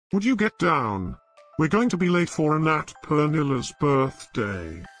Would you get down? We're going to be late for Anatte Pernilla's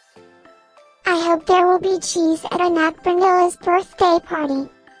birthday. I hope there will be cheese at Anatte Pernilla's birthday party.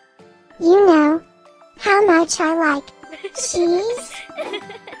 You know how much I like cheese.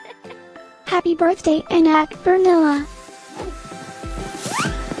 Happy birthday, Anatte Pernilla.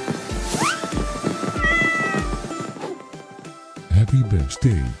 Happy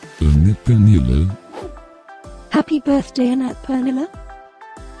birthday, Anatte Pernilla. Happy birthday, Anatte Pernilla.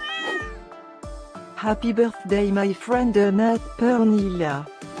 Happy birthday, my friend Anatte Pernilla.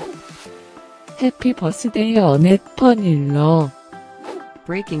 Happy birthday, Anatte Pernilla.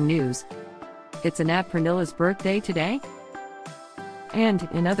 Breaking news. It's Anatte Pernilla's birthday today. And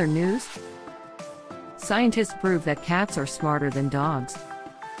in other news, scientists prove that cats are smarter than dogs.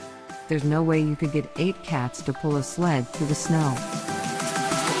 There's no way you could get 8 cats to pull a sled through the snow.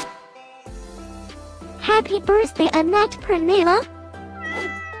 Happy birthday, Anatte Pernilla.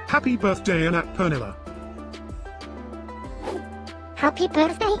 Happy birthday, Anatte Pernilla. Happy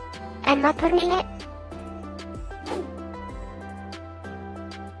birthday, Anatte Pernilla.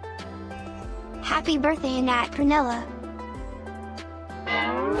 Happy birthday, Anatte Pernilla.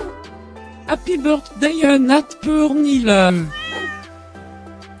 Happy birthday, Anatte Pernilla.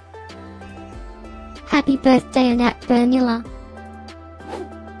 Happy birthday, Anatte Pernilla.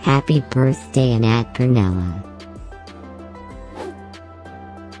 Happy birthday, Anatte Pernilla.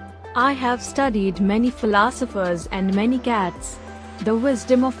 I have studied many philosophers and many cats. The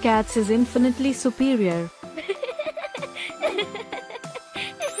wisdom of cats is infinitely superior.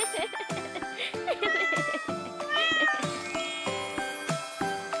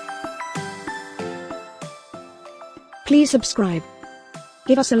 Please subscribe,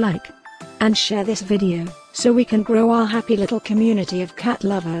 give us a like, and share this video, so we can grow our happy little community of cat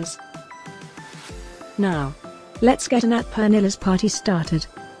lovers. Now, let's get Anatte Pernilla's party started.